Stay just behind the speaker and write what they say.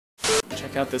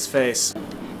Check out this face.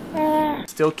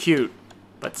 Still cute,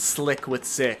 but slick with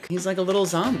sick. He's like a little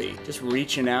zombie, just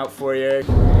reaching out for you.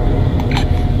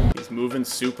 He's moving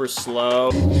super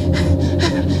slow.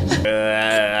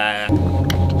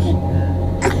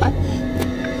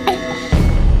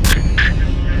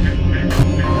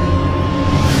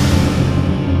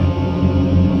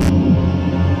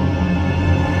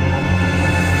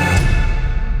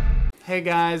 Hey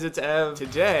guys, it's Ev.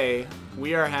 Today,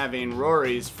 we are having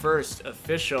Rory's first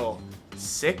official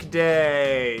sick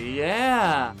day.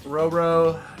 Yeah.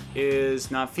 Roro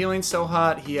is not feeling so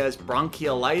hot. He has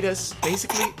bronchiolitis.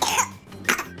 Basically,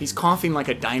 he's coughing like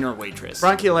a diner waitress.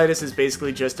 Bronchiolitis is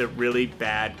basically just a really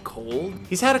bad cold.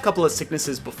 He's had a couple of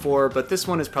sicknesses before, but this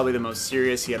one is probably the most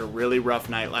serious. He had a really rough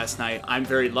night last night. I'm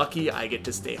very lucky I get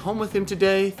to stay home with him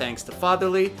today, thanks to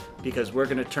Fatherly, because we're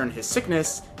gonna turn his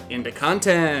sickness into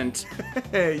content.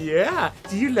 Yeah.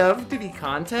 Do you love to be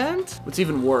content? What's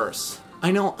even worse,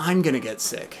 I know I'm gonna get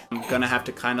sick. I'm gonna have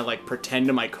to kind of like pretend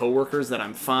to my coworkers that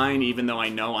I'm fine, even though I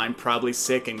know I'm probably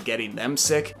sick and getting them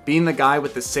sick. Being the guy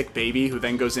with the sick baby who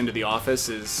then goes into the office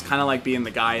is kind of like being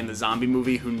the guy in the zombie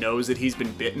movie who knows that he's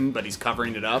been bitten, but he's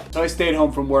covering it up. So I stayed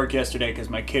home from work yesterday because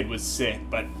my kid was sick,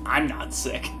 but I'm not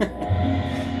sick.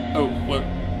 Oh,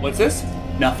 what's this?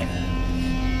 Nothing.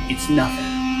 It's nothing.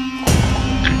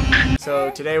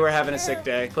 So today we're having a sick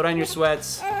day. Put on your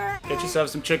sweats, get yourself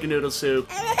some chicken noodle soup,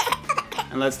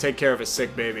 and let's take care of a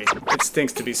sick baby. It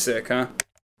stinks to be sick, huh?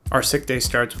 Our sick day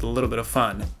starts with a little bit of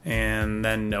fun, and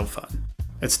then no fun.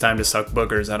 It's time to suck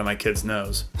boogers out of my kid's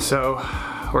nose. So,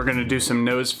 we're gonna do some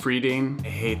nose freeding. I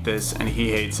hate this, and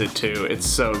he hates it too. It's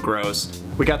so gross.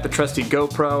 We got the trusty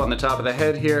GoPro on the top of the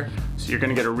head here, so you're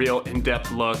gonna get a real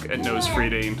in-depth look at nose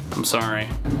freeding. I'm sorry.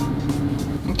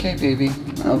 Okay, baby.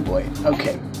 Oh boy.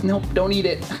 Okay. Nope, don't eat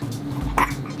it.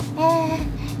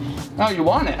 Oh, you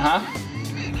want it, huh?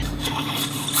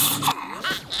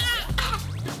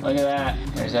 Look at that.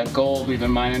 There's that gold we've been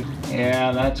mining.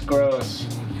 Yeah, that's gross.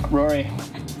 Rory,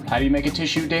 how do you make a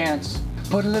tissue dance?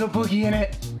 Put a little boogie in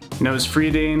it. Nose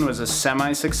freeding was a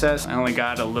semi-success. I only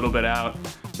got a little bit out.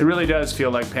 It really does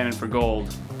feel like panning for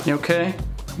gold. You okay?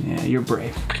 Yeah, you're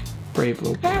brave. Brave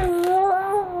little boy.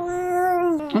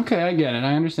 Okay, I get it.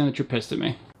 I understand that you're pissed at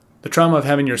me. The trauma of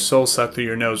having your soul sucked through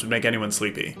your nose would make anyone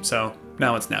sleepy, so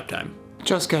now it's nap time.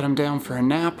 Just got him down for a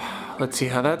nap. Let's see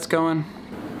how that's going.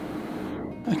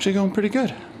 Actually going pretty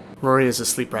good. Rory is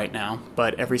asleep right now,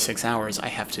 but every 6 hours I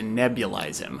have to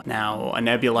nebulize him. Now, a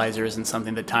nebulizer isn't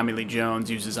something that Tommy Lee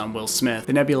Jones uses on Will Smith.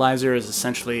 The nebulizer is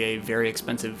essentially a very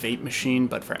expensive vape machine,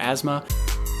 but for asthma.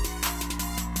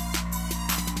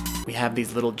 We have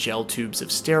these little gel tubes of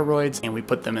steroids, and we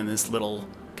put them in this little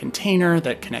container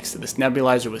that connects to this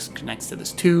nebulizer, which connects to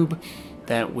this tube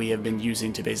that we have been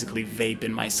using to basically vape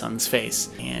in my son's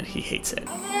face, and he hates it.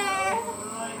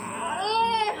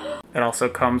 It also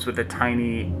comes with a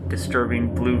tiny,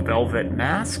 disturbing blue velvet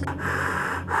mask.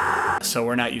 So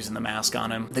we're not using the mask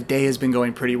on him. The day has been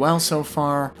going pretty well so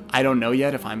far. I don't know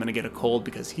yet if I'm gonna get a cold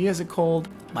because he has a cold.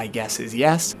 My guess is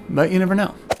yes, but you never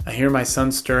know. I hear my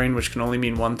son stirring, which can only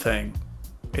mean one thing.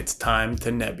 It's time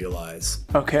to nebulize.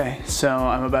 Okay, so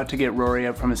I'm about to get Rory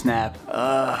up from his nap.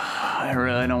 I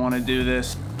really don't want to do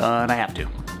this, but I have to.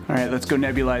 All right, let's go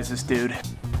nebulize this dude.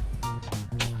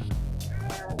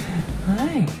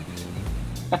 Hi.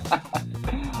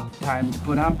 Time to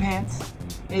put on pants.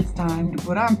 It's time to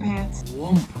put on pants.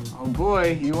 Whoomp. Oh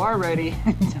boy, you are ready.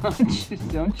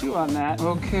 Don't chew on that.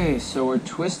 Okay, so we're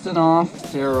twisting off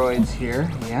steroids here.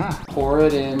 Yeah. Pour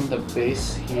it in the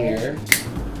base here.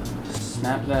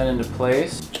 Snap that into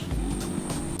place.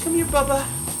 Come here, Bubba.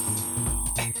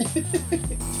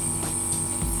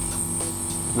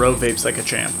 Ro vapes like a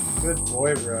champ. Good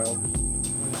boy, bro.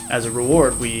 As a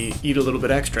reward, we eat a little bit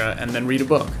extra and then read a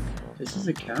book. This is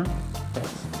a cow.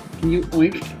 Can you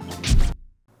wink?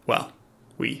 Well,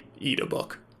 we eat a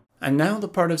book. And now the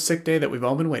part of sick day that we've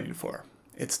all been waiting for.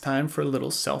 It's time for a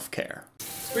little self-care.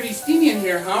 It's pretty steamy in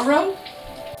here, huh, Ro?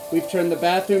 We've turned the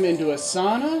bathroom into a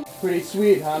sauna. Pretty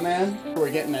sweet, huh, man?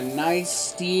 We're getting a nice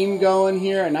steam going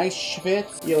here, a nice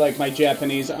schwitz. You like my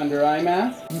Japanese under-eye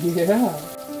math?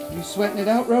 Yeah. You sweating it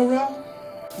out, Ro?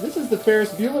 This is the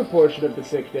Ferris Bueller portion of the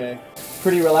sick day.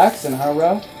 Pretty relaxing, huh,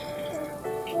 Ro?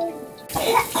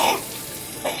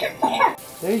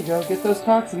 There you go, get those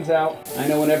toxins out. I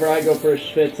know whenever I go for a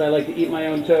schwitz, I like to eat my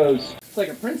own toes. It's like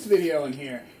a Prince video in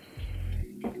here.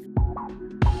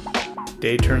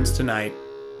 Day turns to night.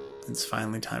 It's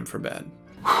finally time for bed.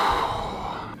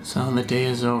 So the day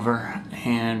is over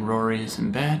and Rory is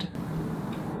in bed.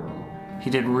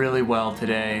 He did really well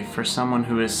today. For someone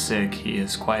who is sick, he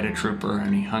is quite a trooper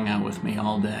and he hung out with me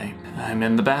all day. I'm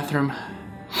in the bathroom.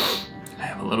 I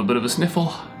a little bit of a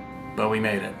sniffle, but we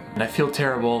made it. And I feel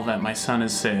terrible that my son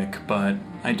is sick, but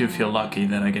I do feel lucky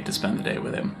that I get to spend the day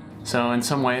with him. So in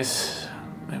some ways,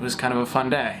 it was kind of a fun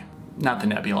day. Not the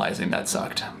nebulizing, that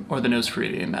sucked. Or the nose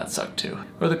freezing, that sucked too.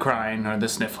 Or the crying, or the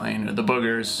sniffling, or the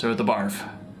boogers, or the barf.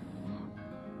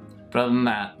 But other than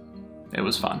that, it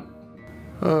was fun.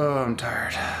 Oh, I'm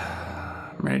tired.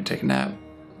 I'm ready to take a nap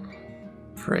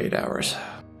for 8 hours.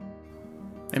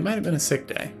 It might have been a sick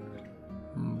day,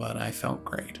 but I felt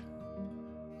great.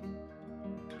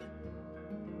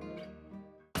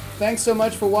 Thanks so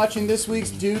much for watching this week's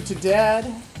Dude to Dad.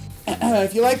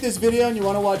 If you like this video and you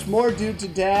want to watch more Dude to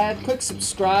Dad, click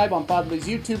subscribe on Fatherly's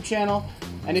YouTube channel.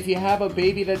 And if you have a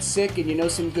baby that's sick and you know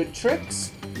some good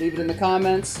tricks, leave it in the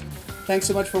comments. Thanks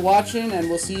so much for watching, and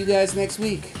we'll see you guys next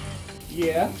week.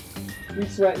 Yeah? We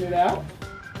sweating it out?